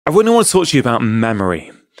I really want to talk to you about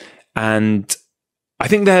memory. And I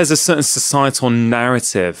think there's a certain societal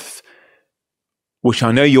narrative, which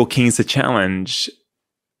I know you're keen to challenge,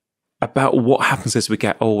 about what happens as we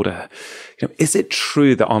get older. Is it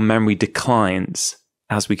true that our memory declines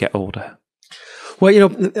as we get older?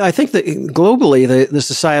 Well, I think that globally, the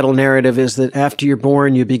societal narrative is that after you're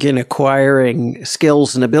born, you begin acquiring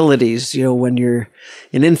skills and abilities. When you're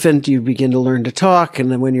an infant, you begin to learn to talk.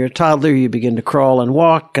 And then when you're a toddler, you begin to crawl and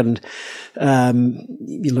walk. And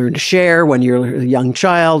you learn to share when you're a young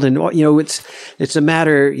child. And, it's a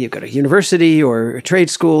matter, you go to university or a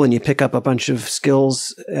trade school and you pick up a bunch of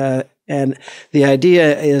skills. And the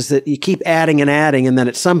idea is that you keep adding and adding. And then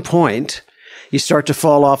at some point, you start to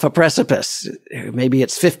fall off a precipice. Maybe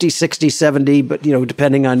it's 50, 60, 70, but,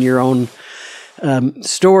 depending on your own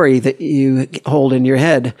story that you hold in your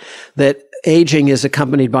head, that aging is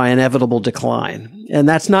accompanied by inevitable decline. And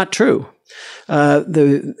that's not true.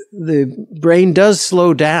 The brain does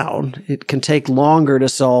slow down. It can take longer to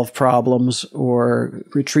solve problems or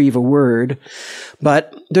retrieve a word,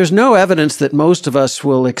 but there's no evidence that most of us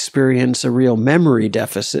will experience a real memory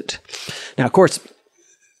deficit. Now, of course,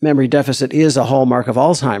 memory deficit is a hallmark of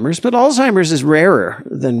Alzheimer's, but Alzheimer's is rarer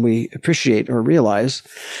than we appreciate or realize.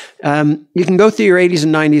 You can go through your 80s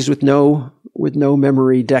and 90s with no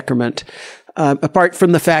memory decrement, apart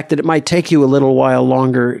from the fact that it might take you a little while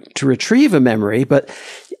longer to retrieve a memory. But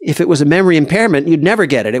if it was a memory impairment, you'd never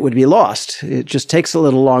get it. It would be lost. It just takes a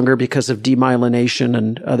little longer because of demyelination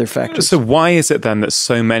and other factors. So why is it then that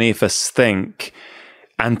so many of us think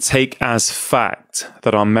and take as fact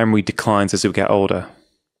that our memory declines as we get older?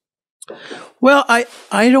 Well, I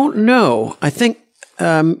don't know. I think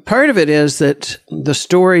part of it is that the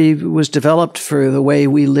story was developed for the way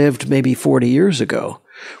we lived maybe 40 years ago.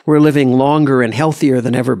 We're living longer and healthier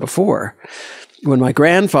than ever before. When my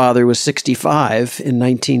grandfather was 65 in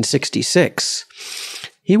 1966,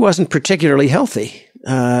 he wasn't particularly healthy.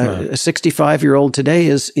 A 65-year-old today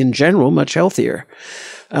is, in general, much healthier.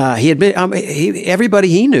 Everybody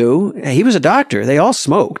he knew, he was a doctor. They all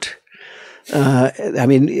smoked.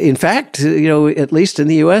 In fact, at least in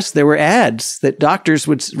the U.S., there were ads that doctors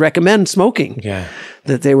would recommend smoking. Yeah.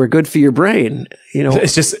 That they were good for your brain.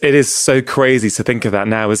 It is so crazy to think of that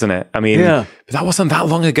now, isn't it? But that wasn't that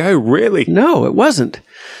long ago, really. No, it wasn't.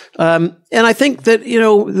 And I think that,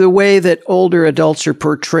 the way that older adults are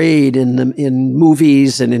portrayed in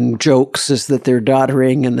movies and in jokes is that they're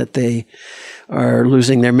doddering and that they are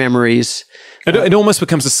losing their memories. It almost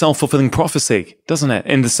becomes a self-fulfilling prophecy, doesn't it?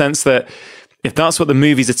 In the sense that if that's what the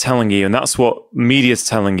movies are telling you and that's what media is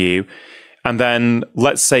telling you, and then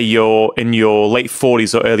let's say you're in your late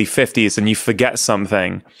 40s or early 50s and you forget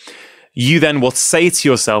something, you then will say to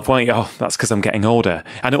yourself, well, that's because I'm getting older.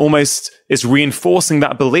 And it almost is reinforcing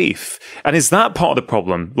that belief. And is that part of the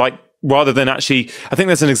problem? Rather than actually, I think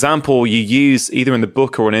there's an example you use either in the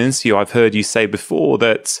book or in an interview I've heard you say before,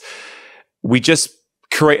 that we just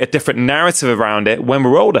create a different narrative around it when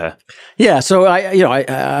we're older. Yeah. So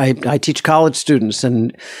I teach college students,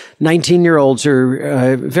 and 19-year-olds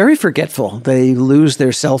are very forgetful. They lose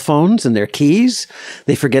their cell phones and their keys.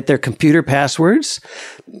 They forget their computer passwords.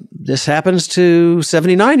 This happens to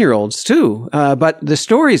 79-year-olds too. But the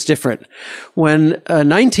story is different. When a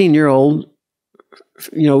 19-year-old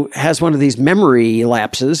has one of these memory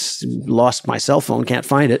lapses, lost my cell phone, can't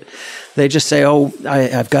find it. They just say,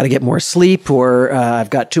 I've got to get more sleep, or I've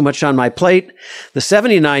got too much on my plate. The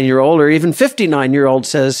 79-year-old or even 59-year-old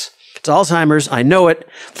says, it's Alzheimer's. I know it.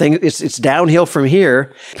 It's downhill from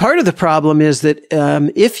here. Part of the problem is that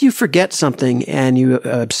if you forget something and you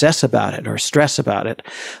obsess about it or stress about it,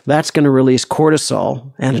 that's going to release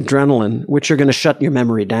cortisol and adrenaline, which are going to shut your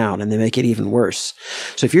memory down, and they make it even worse.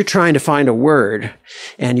 So if you're trying to find a word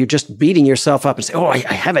and you're just beating yourself up and say, I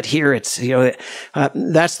have it here. It's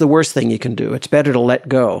that's the worst thing you can do. It's better to let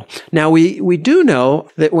go. Now we do know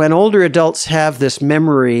that when older adults have this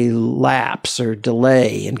memory lapse or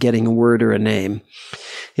delay in getting a word or a name,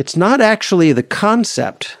 it's not actually the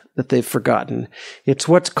concept that they've forgotten. It's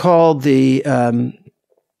what's called the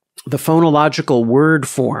phonological word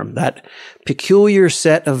form, that peculiar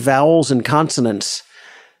set of vowels and consonants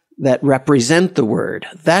that represent the word.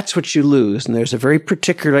 That's what you lose. And there's a very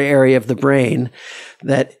particular area of the brain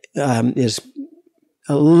that is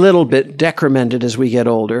a little bit decremented as we get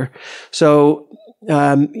older. So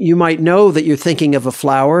you might know that you're thinking of a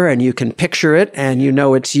flower and you can picture it and you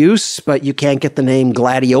know its use, but you can't get the name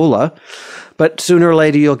gladiola. But sooner or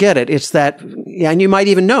later you'll get it. It's that, and you might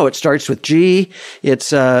even know it starts with G.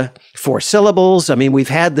 It's 4 syllables. I mean, we've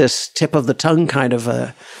had this tip of the tongue kind of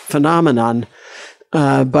a phenomenon,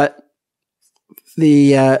 but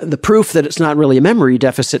the proof that it's not really a memory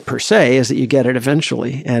deficit per se is that you get it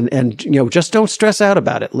eventually, and just don't stress out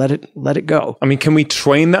about it. Let it go. I mean, can we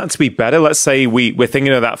train that to be better? Let's say we're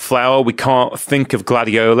thinking of that flower, we can't think of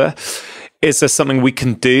gladiola. Is there something we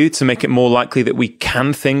can do to make it more likely that we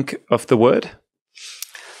can think of the word?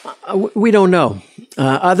 We don't know,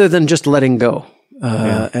 other than just letting go.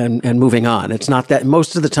 And moving on. It's not that,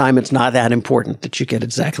 most of the time, it's not that important that you get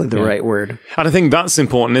exactly the right word. And I think that's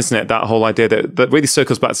important, isn't it? That whole idea that really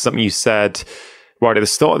circles back to something you said right at the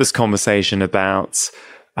start of this conversation about,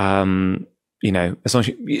 as long as I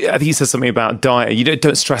think you said something about diet. You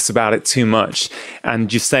don't stress about it too much.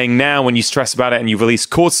 And you're saying now when you stress about it and you release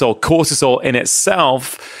cortisol in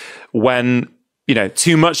itself, when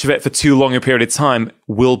too much of it for too long a period of time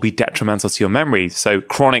will be detrimental to your memory. So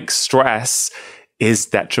chronic stress is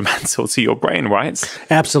detrimental to your brain, right?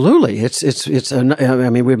 Absolutely. I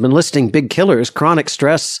mean, we've been listing big killers. Chronic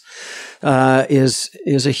stress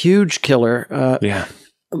is a huge killer. Yeah.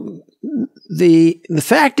 The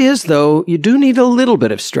fact is, though, you do need a little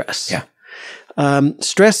bit of stress. Yeah.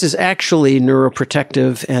 Stress is actually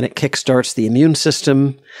neuroprotective, and it kickstarts the immune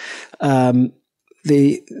system.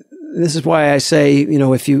 This is why I say,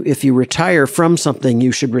 if you retire from something,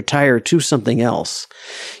 you should retire to something else.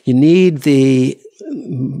 You need the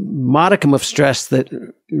modicum of stress that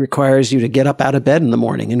requires you to get up out of bed in the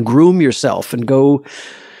morning and groom yourself and go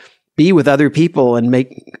be with other people and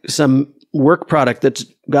make some work product that's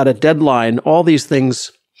got a deadline. All these things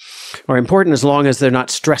are important as long as they're not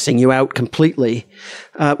stressing you out completely.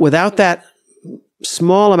 Without that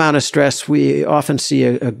small amount of stress, we often see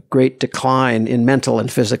a great decline in mental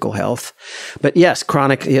and physical health. But yes,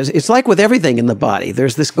 chronic, it's like with everything in the body.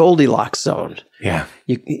 There's this Goldilocks zone. Yeah.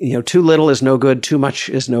 Too little is no good. Too much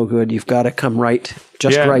is no good. You've got to come right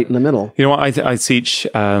in the middle. You know what? I teach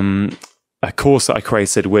a course that I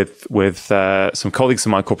created with some colleagues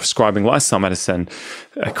of mine called Prescribing Lifestyle Medicine,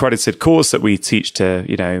 accredited course that we teach to,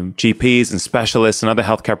 GPs and specialists and other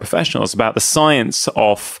healthcare professionals about the science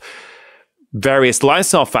of various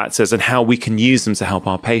lifestyle factors and how we can use them to help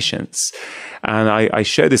our patients. And I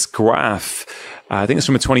show this graph. I think it's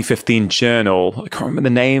from a 2015 journal. I can't remember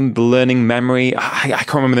the name, the Learning Memory. I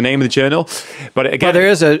can't remember the name of the journal. But again, there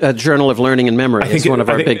is a Journal of Learning and Memory. It's one of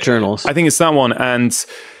our big journals. I think it's that one. And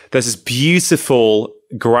there's this beautiful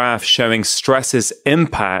graph showing stress's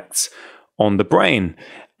impact on the brain.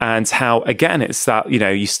 And how, again, it's that,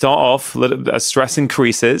 you start off, as stress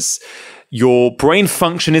increases, your brain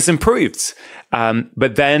function is improved.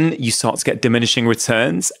 But then you start to get diminishing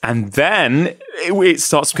returns, and then it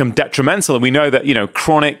starts to become detrimental. And we know that,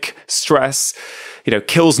 chronic stress,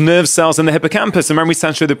 kills nerve cells in the hippocampus and memory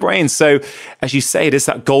center of the brain. So as you say, it is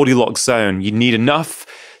that Goldilocks zone. You need enough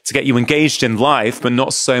to get you engaged in life, but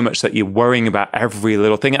not so much that you're worrying about every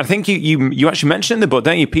little thing. I think you actually mentioned in the book,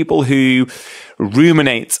 don't you? People who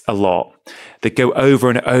ruminate a lot, that go over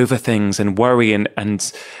and over things and worry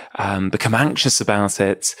and become anxious about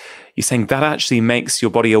it. You're saying that actually makes your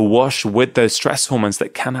body awash with those stress hormones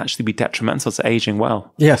that can actually be detrimental to aging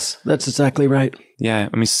well. Yes, that's exactly right. Yeah,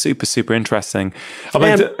 I mean, super, super interesting.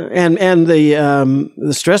 And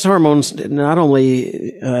the stress hormones not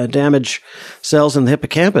only damage cells in the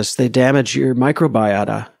hippocampus, they damage your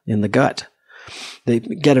microbiota in the gut. They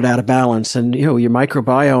get it out of balance, and your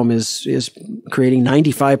microbiome is creating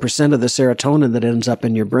 95% of the serotonin that ends up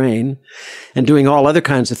in your brain, and doing all other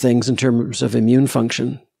kinds of things in terms of immune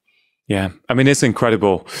function. Yeah, I mean, it's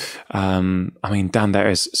incredible. Dan, there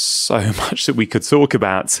is so much that we could talk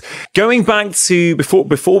about. Going back to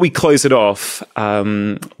before we close it off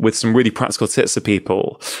with some really practical tips for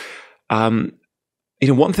people.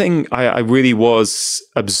 One thing I really was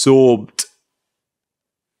absorbed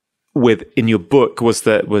with in your book was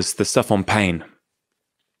the stuff on pain.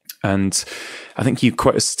 And I think you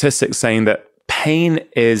quote a statistic saying that pain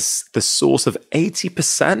is the source of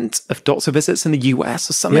 80% of doctor visits in the US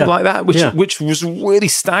or something like that, which was really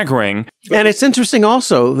staggering. And it's interesting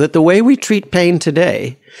also that the way we treat pain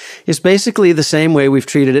today is basically the same way we've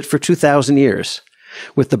treated it for 2,000 years.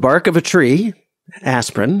 With the bark of a tree,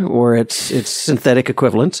 aspirin, or its synthetic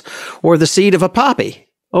equivalents, or the seed of a poppy,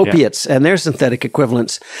 opiates, and their synthetic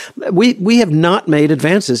equivalents. We have not made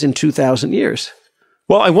advances in 2,000 years.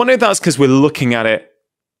 Well, I wonder if that's because we're looking at it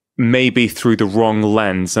maybe through the wrong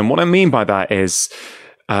lens. And what I mean by that is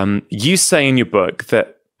you say in your book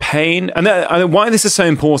that pain, and why this is so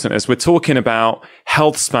important is we're talking about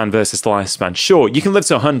health span versus lifespan. Sure, you can live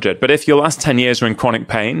to 100, but if your last 10 years are in chronic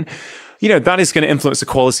pain, that is going to influence the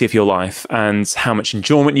quality of your life and how much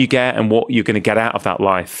enjoyment you get and what you're going to get out of that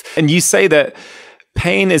life. And you say that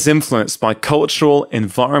Pain is influenced by cultural,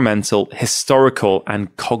 environmental, historical,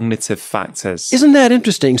 and cognitive factors. Isn't that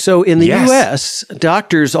interesting? So in the Yes. U.S.,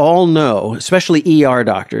 doctors all know, especially ER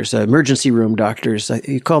doctors, emergency room doctors.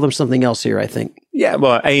 You call them something else here, I think. Yeah,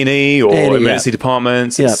 well, A&E or A&E, emergency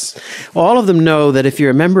departments. Yeah. All of them know that if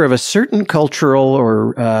you're a member of a certain cultural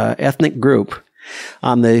or ethnic group,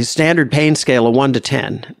 on the standard pain scale of 1 to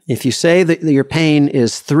 10, if you say that your pain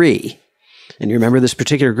is 3, and you remember this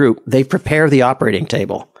particular group, they prepare the operating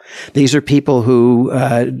table. These are people who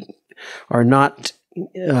are not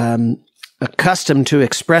accustomed to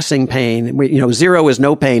expressing pain. 0 is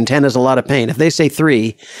no pain, 10 is a lot of pain. If they say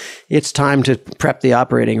 3, it's time to prep the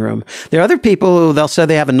operating room. There are other people who they'll say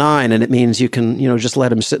they have a 9, and it means you can, just let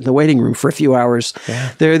them sit in the waiting room for a few hours.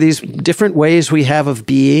 Yeah. There are these different ways we have of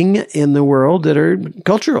being in the world that are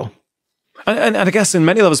cultural. And I guess in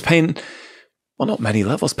many levels, pain... Well, not many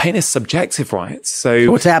levels. Pain is subjective, right?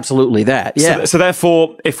 So it's absolutely that. Yeah. So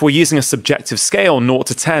therefore, if we're using a subjective scale, 0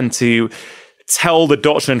 to 10, to tell the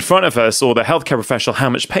doctor in front of us or the healthcare professional how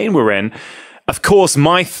much pain we're in, of course,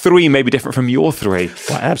 my 3 may be different from your 3.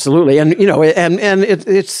 Well, absolutely, and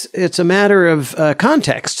it's a matter of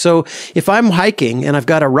context. So if I'm hiking and I've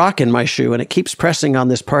got a rock in my shoe and it keeps pressing on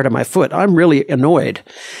this part of my foot, I'm really annoyed,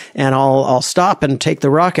 and I'll stop and take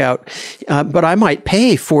the rock out. But I might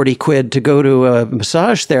pay 40 quid to go to a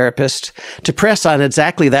massage therapist to press on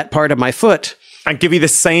exactly that part of my foot. And give you the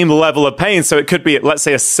same level of pain. So it could be, let's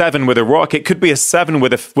say, a 7 with a rock. It could be a 7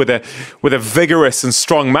 with a vigorous and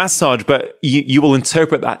strong massage. But you will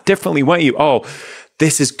interpret that differently, won't you? Oh,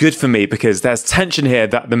 this is good for me because there's tension here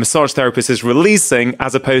that the massage therapist is releasing,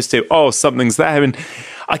 as opposed to, oh, something's there. And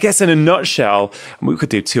I guess in a nutshell, we could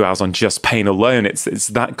do 2 hours on just pain alone. It's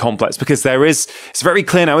that complex because it's very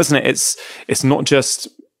clear now, isn't it? It's not just.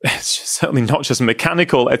 It's certainly not just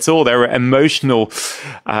mechanical at all. There are emotional,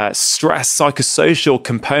 stress, psychosocial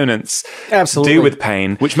components to do with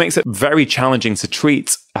pain, which makes it very challenging to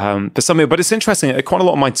treat for some people. But it's interesting, at quite a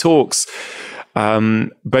lot of my talks,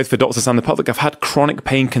 both for doctors and the public, I've had chronic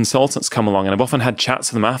pain consultants come along, and I've often had chats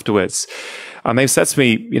with them afterwards. And they've said to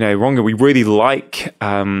me, Ranga, we really like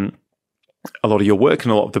a lot of your work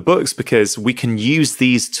and a lot of the books because we can use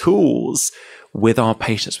these tools with our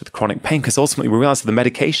patients with chronic pain, because ultimately we realize that the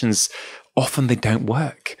medications, often they don't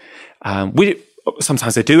work.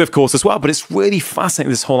 Sometimes they do, of course, as well, but it's really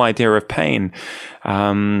fascinating, this whole idea of pain.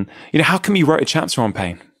 How come you wrote a chapter on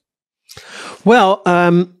pain? Well,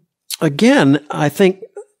 again, I think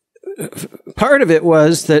part of it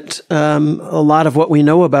was that a lot of what we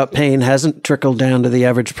know about pain hasn't trickled down to the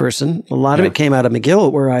average person. A lot of it came out of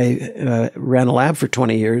McGill, where I ran a lab for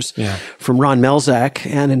 20 years, from Ron Melzack.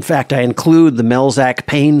 And in fact, I include the Melzack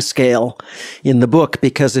pain scale in the book,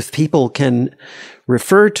 because if people can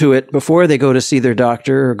refer to it before they go to see their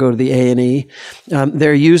doctor or go to the A&E,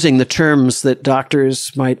 they're using the terms that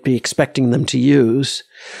doctors might be expecting them to use.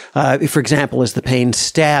 For example, is the pain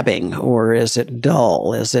stabbing, or is it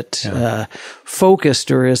dull? Is it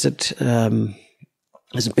focused, or is it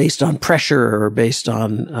based on pressure or based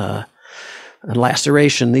on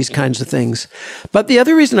laceration? These kinds of things. But the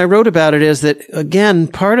other reason I wrote about it is that, again,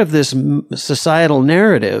 part of this societal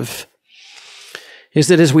narrative is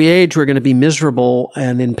that as we age, we're going to be miserable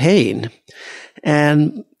and in pain.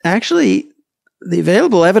 And actually, the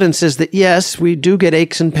available evidence is that, yes, we do get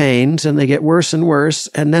aches and pains, and they get worse and worse,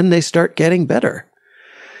 and then they start getting better.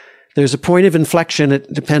 There's a point of inflection.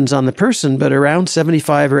 It depends on the person, but around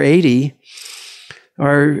 75 or 80,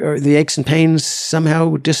 the aches and pains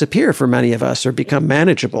somehow disappear for many of us or become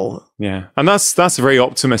manageable. Yeah, and that's a very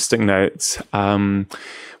optimistic note,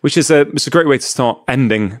 which is it's a great way to start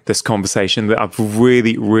ending this conversation that I've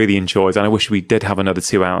really, really enjoyed, and I wish we did have another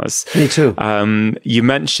 2 hours. Me too. You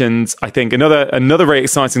mentioned, I think, another very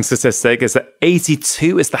exciting statistic is that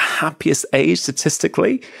 82 is the happiest age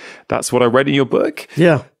statistically. That's what I read in your book.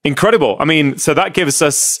 Yeah. Incredible. I mean, so that gives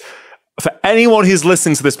us, for anyone who's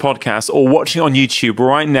listening to this podcast or watching on YouTube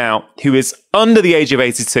right now who is under the age of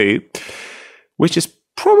 82, which is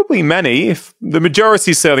probably many, if the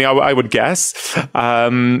majority certainly, I would guess,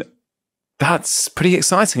 that's pretty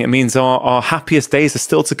exciting. It means our happiest days are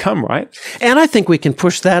still to come, right? And I think we can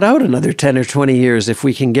push that out another 10 or 20 years if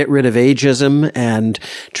we can get rid of ageism and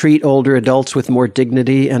treat older adults with more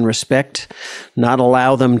dignity and respect, not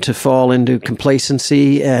allow them to fall into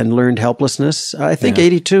complacency and learned helplessness. I think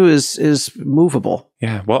 82 is movable.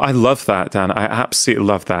 Yeah, well, I love that, Dan. I absolutely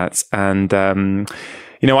love that. And,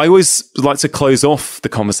 I always like to close off the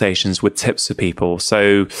conversations with tips for people.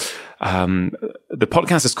 So the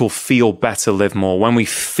podcast is called Feel Better, Live More. When we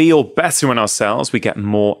feel better in ourselves, we get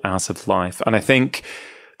more out of life. And I think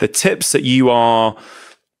the tips that you are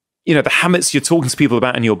the habits you're talking to people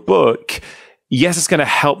about in your book, yes, it's going to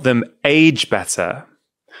help them age better,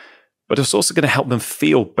 but it's also going to help them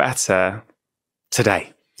feel better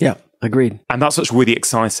today. Yeah, agreed. And that's what's really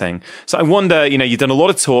exciting. So I wonder, you've done a lot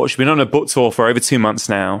of talks. You've been on a book tour for over 2 months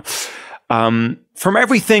now. From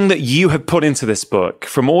everything that you have put into this book,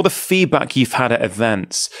 from all the feedback you've had at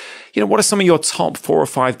events, what are some of your top 4 or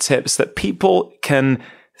 5 tips that people can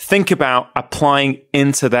think about applying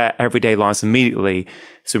into their everyday lives immediately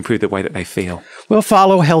to improve the way that they feel? Well,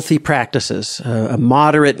 follow healthy practices, a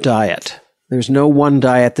moderate diet. There's no one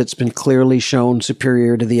diet that's been clearly shown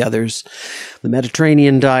superior to the others. The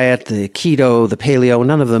Mediterranean diet, the keto, the paleo,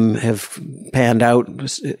 none of them have panned out,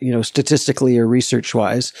 statistically or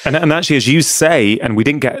research-wise. And actually, as you say, and we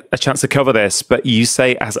didn't get a chance to cover this, but you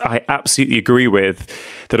say, as I absolutely agree with,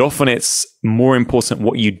 that often it's more important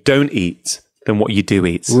what you don't eat than what you do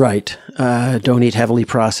eat. Right. Don't eat heavily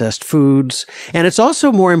processed foods. And it's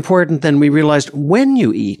also more important than we realized when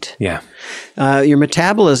you eat. Yeah. Your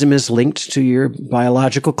metabolism is linked to your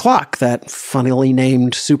biological clock, that funnily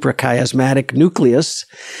named suprachiasmatic nucleus.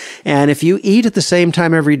 And if you eat at the same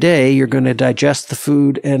time every day, you're going to digest the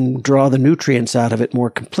food and draw the nutrients out of it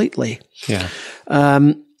more completely. Yeah.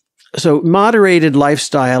 So moderated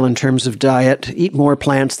lifestyle in terms of diet, eat more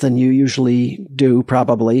plants than you usually do,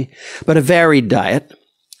 probably, but a varied diet,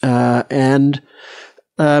 and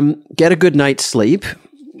get a good night's sleep,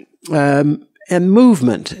 and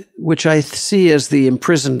movement, which I see as the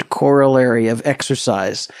imprisoned corollary of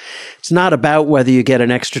exercise. It's not about whether you get an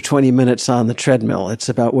extra 20 minutes on the treadmill. It's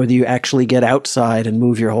about whether you actually get outside and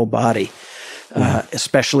move your whole body,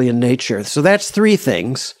 especially in nature. So that's 3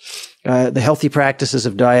 things. The healthy practices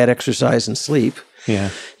of diet, exercise, and sleep. Yeah.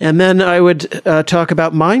 And then I would talk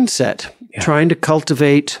about mindset, trying to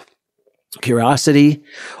cultivate curiosity,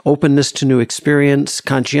 openness to new experience,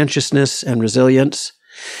 conscientiousness, and resilience.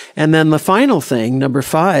 And then the final thing, number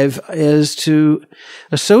 5, is to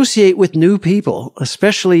associate with new people,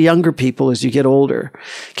 especially younger people as you get older.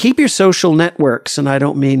 Keep your social networks, and I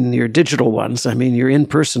don't mean your digital ones, I mean your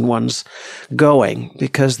in-person ones, going,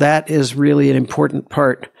 because that is really an important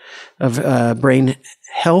part of brain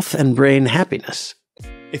health and brain happiness.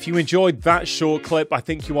 If you enjoyed that short clip, I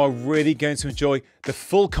think you are really going to enjoy the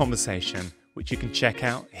full conversation, which you can check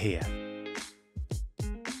out here.